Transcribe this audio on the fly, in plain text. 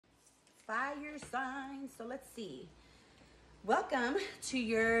fire signs. So let's see. Welcome to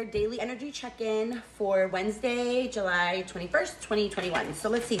your daily energy check-in for Wednesday, July 21st, 2021. So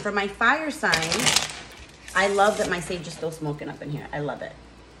let's see, for my fire signs, I love that my sage is still smoking up in here. I love it.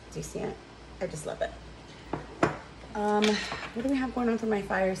 Do you see it? I just love it. What do we have going on for my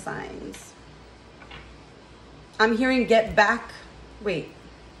fire signs? I'm hearing get back. Wait.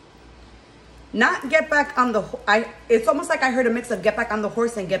 Not get back on the... It's almost like I heard a mix of get back on the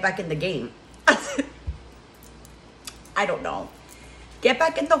horse and get back in the game. I don't know. Get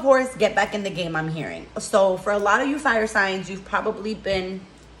back in the horse, get back in the game, I'm hearing. So for a lot of you fire signs, you've probably been...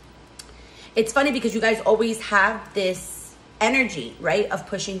 It's funny because you guys always have this energy, right? Of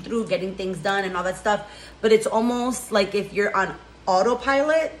pushing through, getting things done and all that stuff. But it's almost like if you're on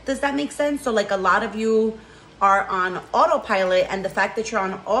autopilot. Does that make sense? So like a lot of you are on autopilot, and the fact that you're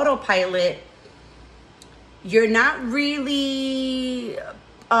on autopilot, you're not really...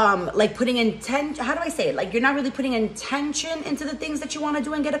 like putting intention, how do I say it? Like you're not really putting intention into the things that you want to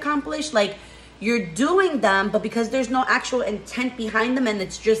do and get accomplished. Like you're doing them, but because there's no actual intent behind them, and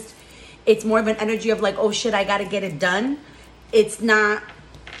it's more of an energy of like, oh shit, I got to get it done. It's not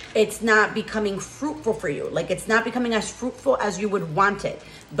becoming fruitful for you. Like it's not becoming as fruitful as you would want it.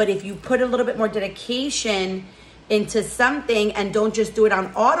 But if you put a little bit more dedication into something and don't just do it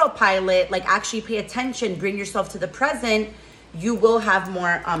on autopilot, like actually pay attention, bring yourself to the present, you will have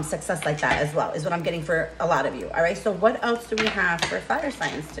more success like that as well, is what I'm getting for a lot of you. All right, so what else do we have for fire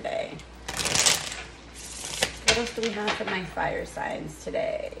signs today? What else do we have for my fire signs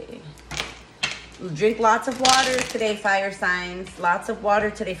today? Drink lots of water today, fire signs. Lots of water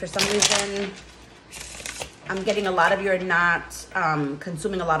today. For some reason, I'm getting a lot of you are not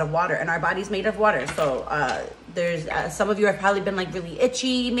consuming a lot of water, and our body's made of water. So there's some of you have probably been like really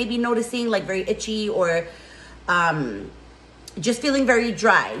itchy, maybe noticing like very itchy, or just feeling very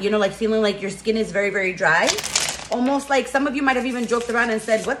dry, you know, like feeling like your skin is very, very dry. Almost like some of you might have even joked around and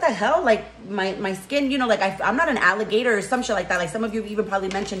said, what the hell? Like my skin, you know, like I'm not an alligator or some shit like that. Like some of you have even probably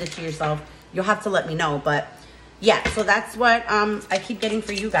mentioned it to yourself. You'll have to let me know. But yeah, so that's what I keep getting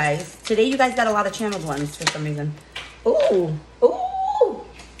for you guys. Today, you guys got a lot of channeled ones for some reason. Ooh, ooh.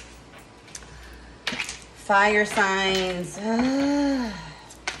 Fire signs.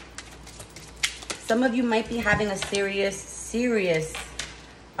 Some of you might be having a serious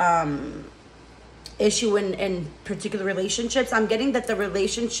issue in particular relationships. I'm getting that the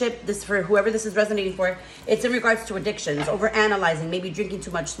relationship, this for whoever this is resonating for, it's in regards to addictions, over analyzing, maybe drinking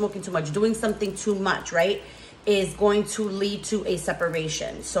too much, smoking too much, doing something too much, right, is going to lead to a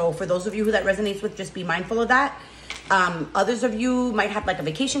separation. So for those of you who that resonates with, just be mindful of that. Others of you might have like a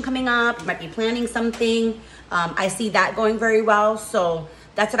vacation coming up, you might be planning something. I see that going very well. So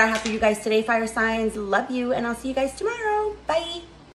that's what I have for you guys today, fire signs. Love you, and I'll see you guys tomorrow. Bye.